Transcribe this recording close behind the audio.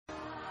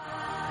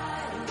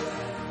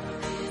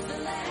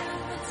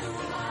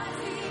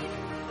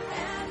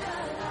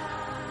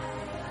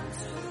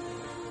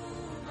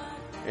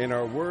And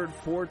our word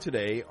for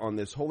today on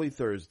this Holy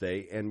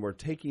Thursday, and we're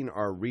taking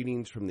our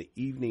readings from the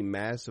evening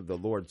Mass of the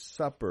Lord's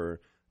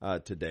Supper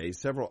today.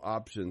 Several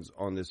options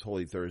on this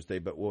Holy Thursday,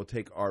 but we'll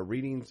take our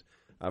readings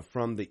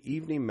from the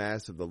evening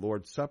Mass of the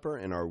Lord's Supper,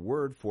 and our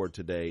word for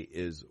today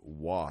is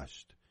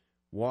washed.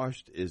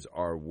 Washed is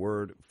our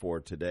word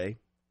for today.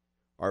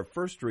 Our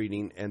first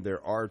reading, and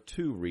there are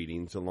two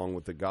readings along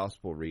with the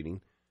gospel reading.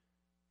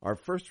 Our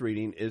first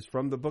reading is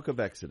from the book of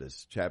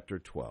Exodus, chapter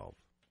 12.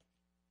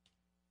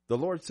 The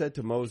Lord said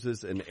to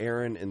Moses and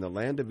Aaron in the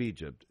land of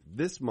Egypt,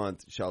 "This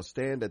month shall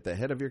stand at the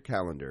head of your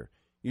calendar.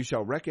 You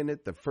shall reckon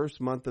it the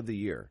first month of the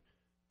year.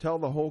 Tell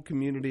the whole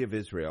community of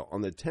Israel, on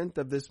the 10th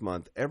of this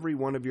month, every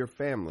one of your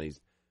families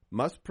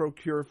must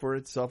procure for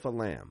itself a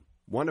lamb,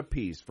 one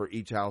apiece for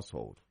each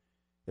household.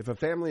 If a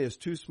family is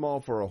too small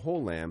for a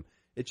whole lamb,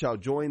 it shall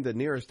join the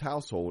nearest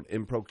household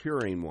in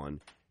procuring one,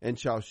 and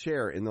shall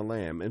share in the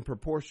lamb in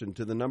proportion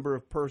to the number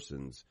of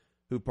persons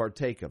who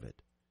partake of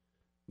it.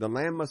 The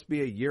lamb must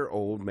be a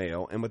year-old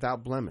male and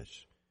without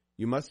blemish.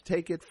 You must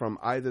take it from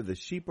either the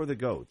sheep or the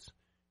goats.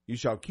 You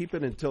shall keep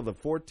it until the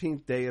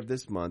 14th day of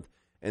this month,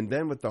 and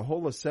then with the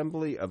whole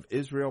assembly of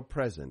Israel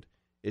present,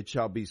 it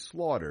shall be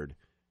slaughtered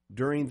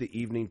during the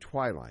evening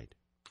twilight.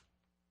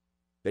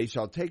 They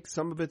shall take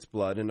some of its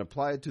blood and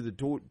apply it to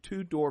the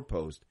two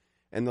doorposts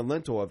and the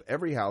lintel of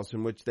every house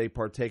in which they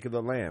partake of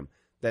the lamb.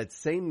 That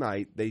same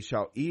night they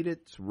shall eat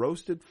its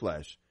roasted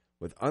flesh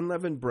with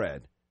unleavened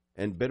bread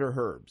and bitter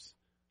herbs.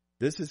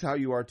 This is how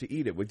you are to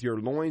eat it, with your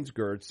loins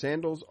girt,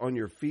 sandals on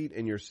your feet,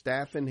 and your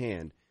staff in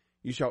hand.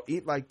 You shall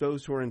eat like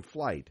those who are in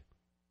flight.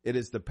 It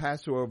is the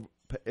Passover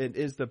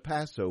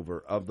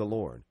of the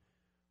Lord.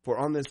 For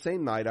on this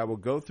same night I will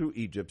go through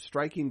Egypt,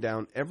 striking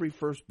down every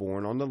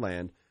firstborn on the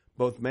land,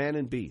 both man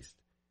and beast,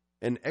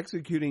 and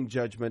executing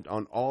judgment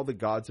on all the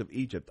gods of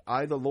Egypt,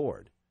 I the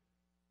Lord.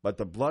 But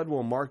the blood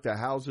will mark the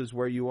houses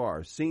where you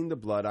are. Seeing the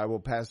blood, I will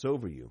pass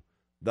over you.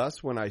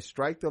 Thus, when I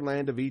strike the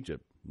land of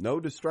Egypt,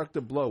 no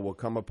destructive blow will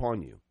come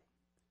upon you.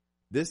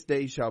 This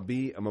day shall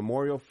be a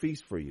memorial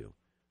feast for you,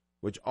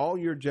 which all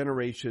your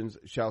generations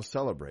shall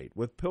celebrate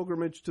with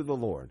pilgrimage to the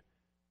Lord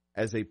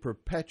as a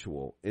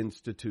perpetual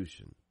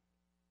institution."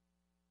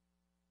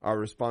 Our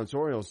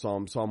responsorial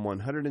psalm, Psalm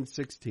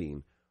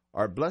 116,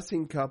 "Our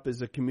blessing cup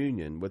is a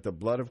communion with the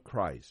blood of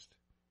Christ.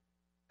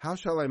 How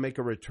shall I make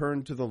a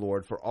return to the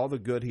Lord for all the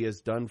good he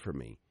has done for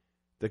me?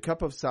 The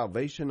cup of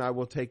salvation I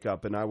will take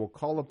up, and I will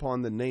call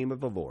upon the name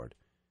of the Lord.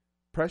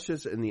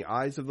 Precious in the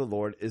eyes of the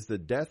Lord is the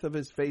death of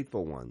his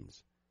faithful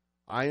ones.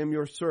 I am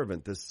your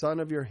servant, the son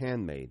of your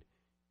handmaid.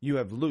 You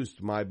have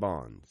loosed my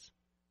bonds.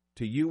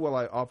 To you will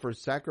I offer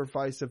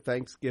sacrifice of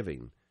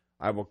thanksgiving.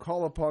 I will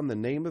call upon the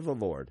name of the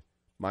Lord.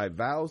 My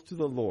vows to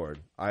the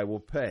Lord I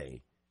will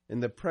pay in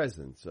the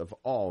presence of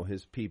all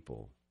his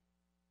people."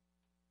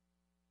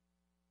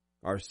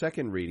 Our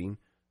second reading,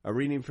 a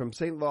reading from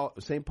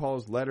St.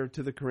 Paul's letter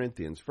to the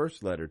Corinthians,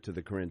 first letter to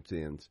the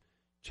Corinthians,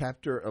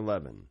 chapter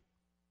 11.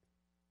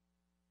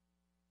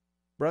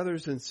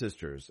 "Brothers and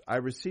sisters, I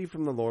received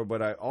from the Lord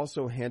what I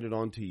also handed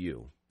on to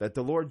you, that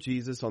the Lord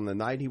Jesus, on the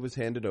night he was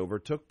handed over,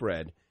 took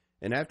bread,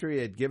 and after he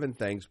had given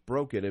thanks,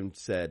 broke it and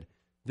said,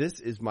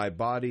 'This is my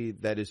body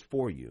that is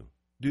for you.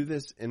 Do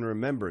this in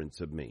remembrance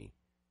of me.'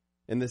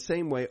 In the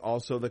same way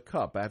also the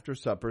cup after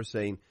supper,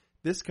 saying,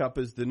 'This cup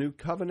is the new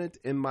covenant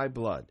in my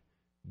blood.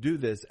 Do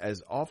this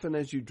as often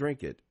as you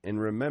drink it in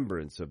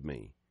remembrance of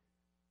me.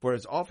 For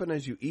as often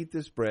as you eat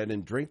this bread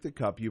and drink the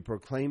cup, you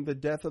proclaim the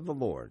death of the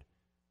Lord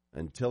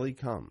until he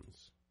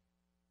comes.'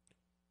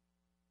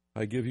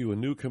 I give you a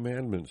new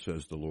commandment,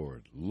 says the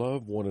Lord.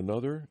 Love one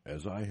another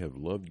as I have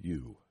loved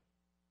you."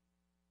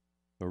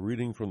 A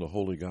reading from the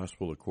Holy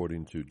Gospel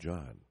according to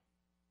John.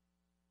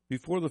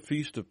 Before the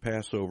feast of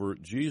Passover,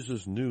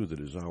 Jesus knew that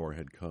his hour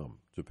had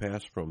come to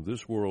pass from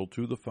this world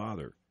to the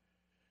Father.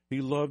 He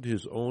loved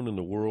his own in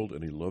the world,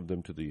 and he loved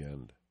them to the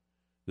end.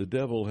 The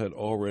devil had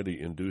already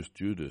induced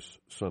Judas,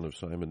 son of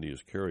Simon the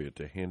Iscariot,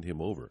 to hand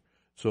him over.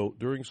 So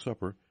during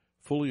supper,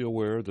 fully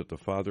aware that the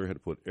Father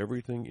had put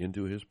everything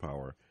into his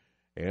power,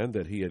 and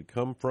that he had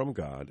come from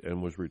God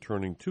and was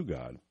returning to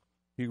God,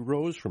 he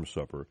rose from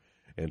supper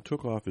and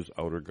took off his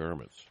outer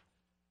garments.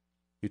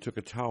 He took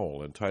a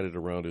towel and tied it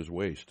around his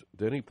waist.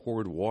 Then he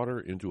poured water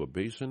into a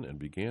basin and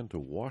began to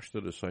wash the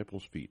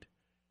disciples' feet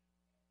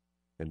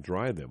and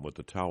dry them with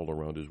the towel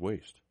around his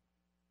waist.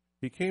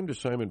 He came to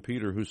Simon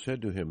Peter, who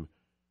said to him,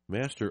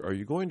 "Master, are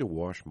you going to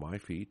wash my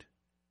feet?"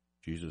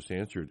 Jesus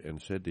answered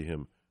and said to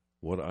him,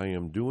 "What I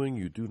am doing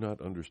you do not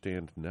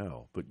understand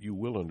now, but you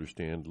will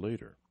understand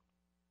later."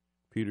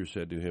 Peter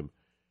said to him,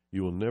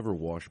 "You will never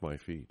wash my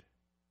feet."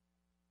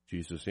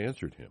 Jesus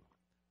answered him,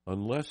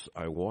 "Unless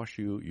I wash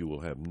you, you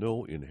will have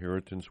no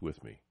inheritance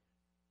with me."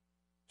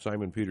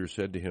 Simon Peter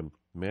said to him,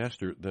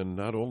 "Master, then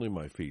not only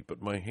my feet,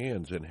 but my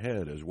hands and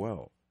head as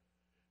well."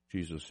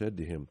 Jesus said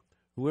to him,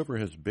 "Whoever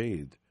has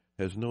bathed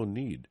has no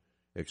need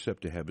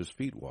except to have his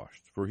feet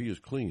washed, for he is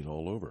clean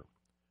all over.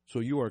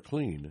 So you are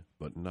clean,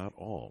 but not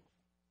all."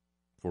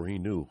 For he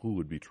knew who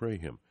would betray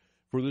him.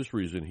 For this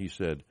reason he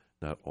said,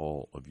 "Not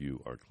all of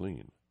you are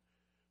clean."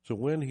 So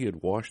when he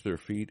had washed their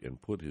feet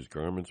and put his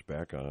garments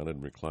back on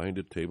and reclined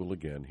at table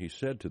again, he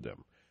said to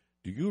them,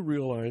 "Do you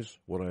realize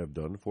what I have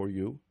done for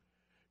you?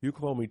 You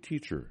call me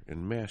teacher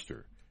and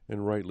master,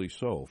 and rightly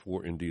so,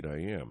 for indeed I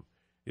am.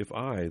 If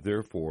I,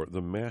 therefore,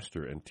 the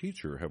master and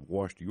teacher, have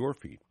washed your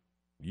feet,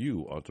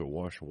 you ought to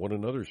wash one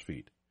another's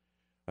feet.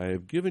 I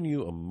have given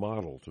you a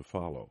model to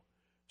follow,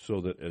 so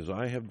that as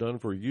I have done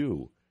for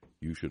you,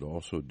 you should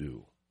also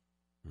do."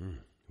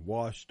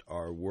 Washed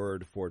our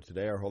word for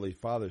today, our Holy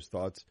Father's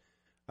thoughts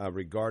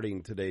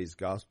regarding today's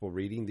gospel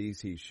reading.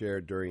 These he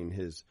shared during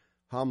his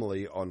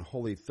homily on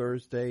Holy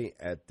Thursday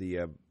at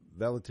the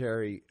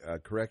Voluntary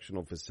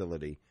Correctional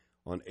Facility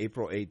on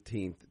April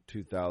 18th,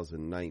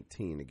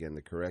 2019. Again,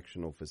 the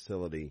correctional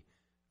facility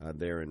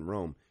there in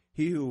Rome.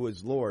 He who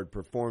is Lord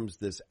performs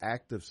this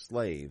act of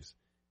slaves,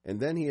 and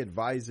then he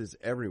advises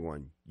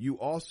everyone, "You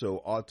also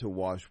ought to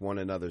wash one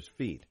another's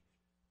feet."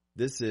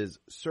 This is,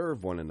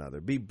 serve one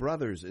another. Be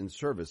brothers in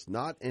service,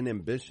 not in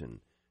ambition,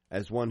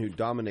 as one who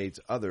dominates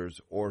others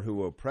or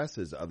who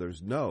oppresses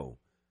others. No,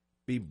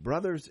 be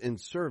brothers in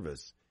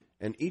service,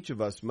 and each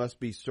of us must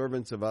be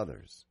servants of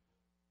others.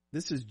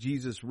 This is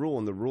Jesus' rule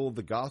and the rule of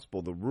the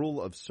gospel, the rule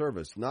of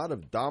service, not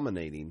of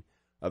dominating,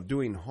 of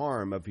doing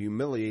harm, of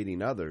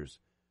humiliating others.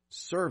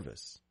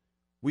 Service.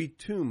 We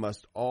too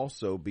must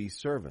also be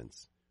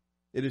servants.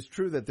 It is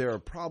true that there are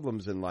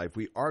problems in life.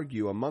 We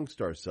argue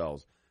amongst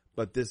ourselves,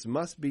 but this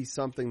must be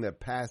something that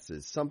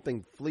passes,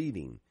 something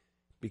fleeting,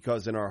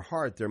 because in our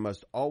heart there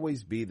must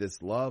always be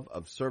this love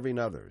of serving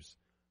others,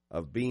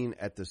 of being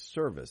at the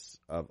service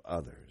of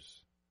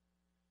others.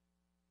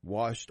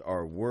 Washed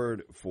our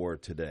word for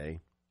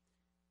today.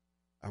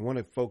 I want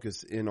to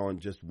focus in on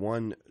just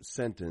one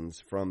sentence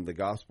from the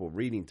gospel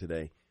reading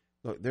today.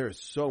 Look, there is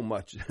so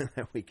much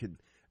that we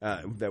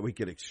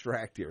could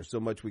extract here, so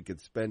much we could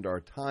spend our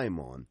time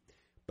on.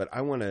 But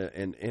I want to,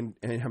 and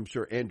I'm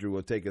sure Andrew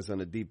will take us on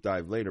a deep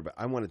dive later, but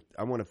I want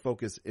to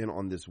focus in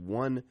on this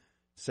one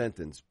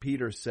sentence.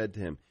 Peter said to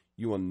him,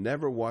 "You will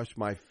never wash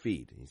my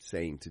feet," he's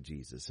saying to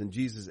Jesus. And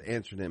Jesus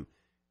answered him,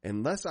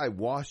 "Unless I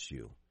wash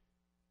you,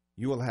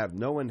 you will have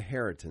no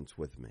inheritance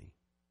with me."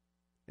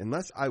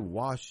 Unless I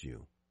wash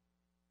you,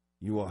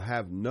 you will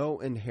have no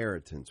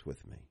inheritance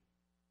with me.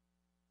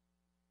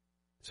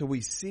 So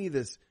we see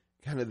this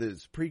kind of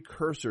this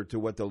precursor to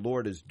what the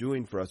Lord is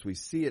doing for us. We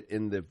see it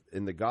in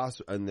the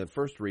gospel, in the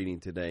first reading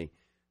today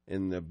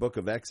in the book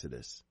of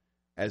Exodus,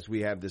 as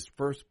we have this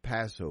first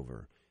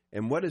Passover.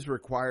 And what is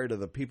required of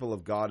the people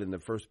of God in the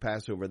first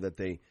Passover, that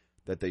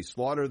they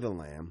slaughter the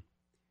lamb,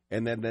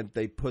 and then that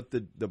they put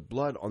the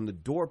blood on the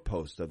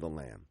doorpost of the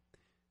lamb,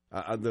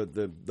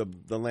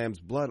 the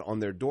lamb's blood on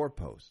their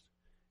doorpost.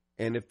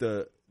 And if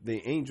the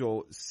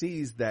angel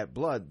sees that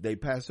blood, they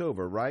pass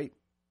over, right?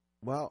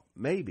 Well,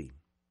 maybe,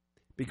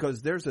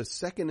 because there's a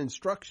second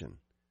instruction.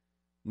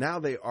 Now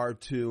they are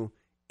to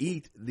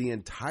eat the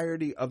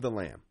entirety of the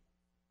lamb,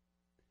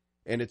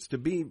 and it's to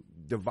be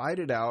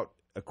divided out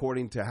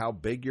according to how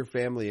big your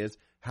family is,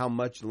 how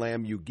much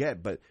lamb you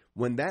get. But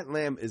when that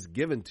lamb is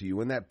given to you,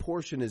 when that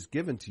portion is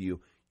given to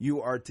you,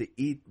 you are to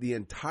eat the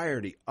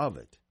entirety of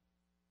it.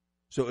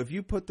 So if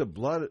you put the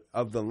blood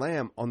of the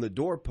lamb on the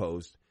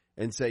doorpost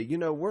and say,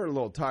 we're a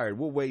little tired,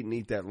 we'll wait and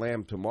eat that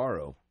lamb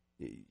tomorrow,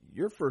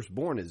 your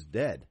firstborn is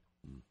dead.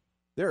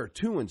 There are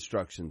two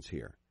instructions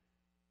here.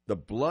 The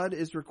blood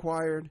is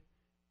required,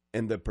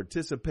 and the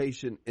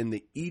participation in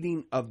the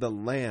eating of the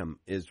lamb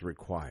is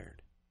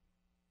required.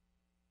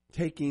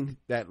 Taking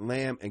that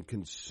lamb and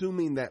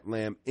consuming that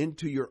lamb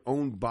into your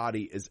own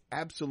body is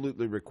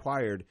absolutely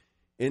required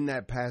in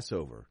that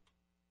Passover,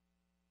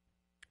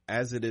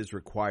 as it is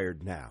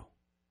required now.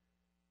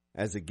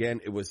 As again,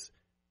 it was,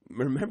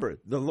 remember,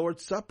 the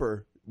Lord's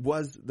Supper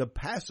was the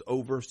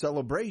Passover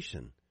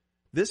celebration.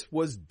 This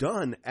was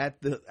done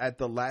at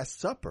the Last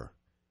Supper.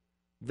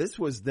 This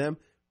was them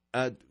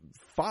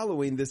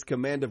following this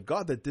command of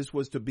God that this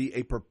was to be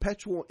a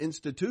perpetual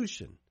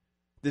institution.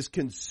 This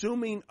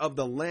consuming of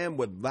the lamb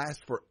would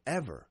last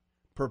forever,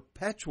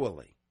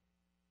 perpetually.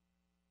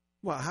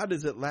 Well, how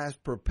does it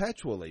last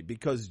perpetually?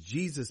 Because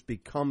Jesus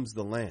becomes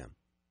the lamb.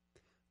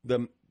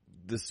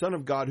 The Son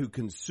of God who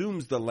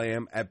consumes the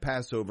lamb at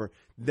Passover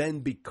then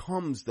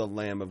becomes the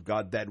Lamb of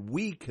God that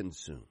we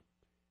consume.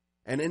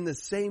 And in the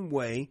same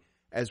way,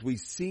 as we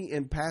see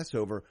in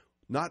Passover,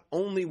 not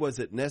only was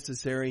it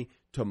necessary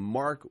to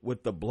mark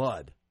with the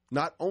blood,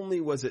 not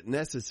only was it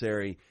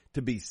necessary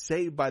to be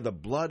saved by the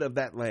blood of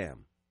that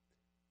lamb,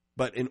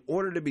 but in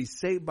order to be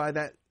saved by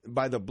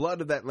the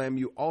blood of that lamb,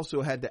 you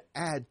also had to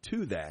add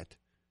to that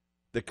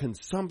the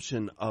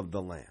consumption of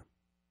the lamb.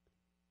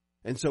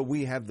 And so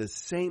we have the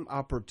same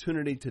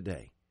opportunity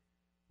today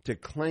to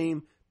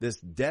claim this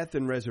death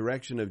and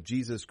resurrection of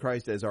Jesus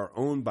Christ as our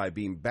own by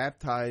being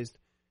baptized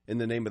in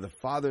the name of the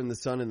Father and the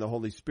Son and the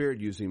Holy Spirit,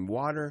 using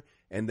water,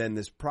 and then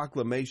this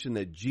proclamation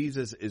that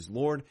Jesus is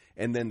Lord,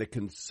 and then the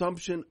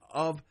consumption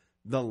of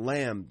the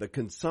Lamb, the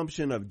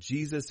consumption of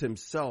Jesus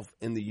himself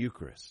in the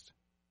Eucharist.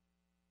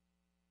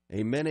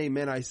 Amen,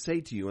 amen, I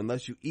say to you,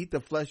 unless you eat the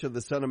flesh of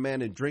the Son of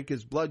Man and drink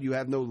his blood, you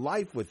have no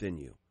life within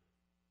you.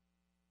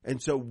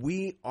 And so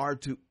we are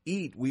to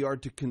eat, we are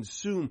to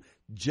consume,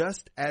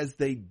 just as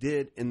they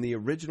did in the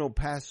original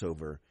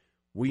Passover.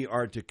 We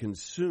are to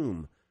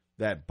consume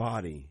that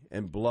body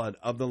and blood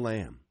of the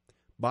Lamb,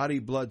 body,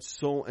 blood,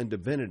 soul, and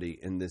divinity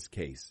in this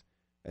case,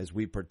 as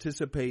we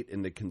participate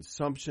in the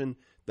consumption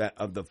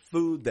of the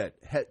food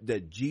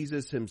that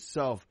Jesus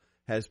himself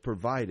has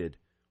provided,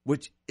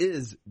 which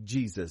is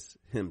Jesus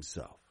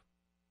himself.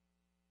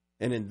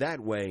 And in that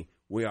way,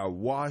 we are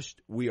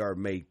washed, we are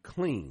made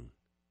clean,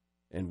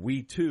 and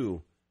we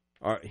too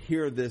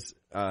hear this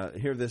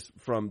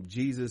from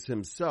Jesus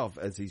himself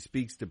as he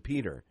speaks to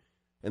Peter.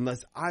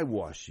 Unless I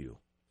wash you,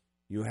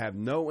 you have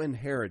no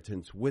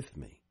inheritance with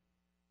me.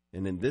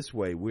 And in this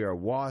way, we are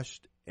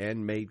washed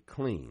and made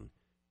clean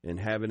and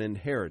have an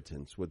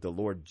inheritance with the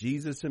Lord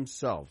Jesus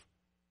himself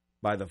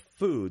by the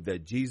food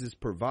that Jesus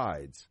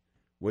provides,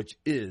 which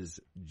is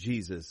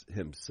Jesus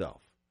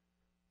himself.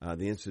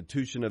 The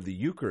institution of the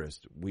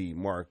Eucharist we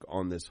mark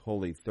on this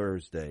Holy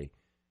Thursday,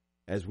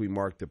 as we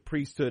mark the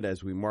priesthood,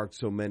 as we mark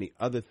so many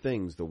other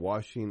things, the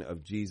washing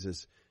of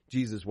Jesus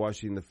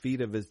washing the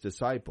feet of his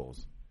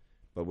disciples.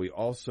 But we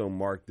also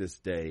mark this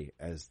day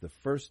as the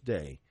first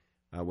day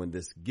when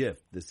this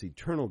gift, this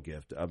eternal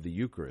gift of the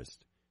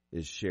Eucharist,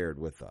 is shared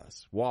with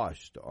us.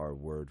 Washed, our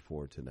word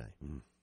for today.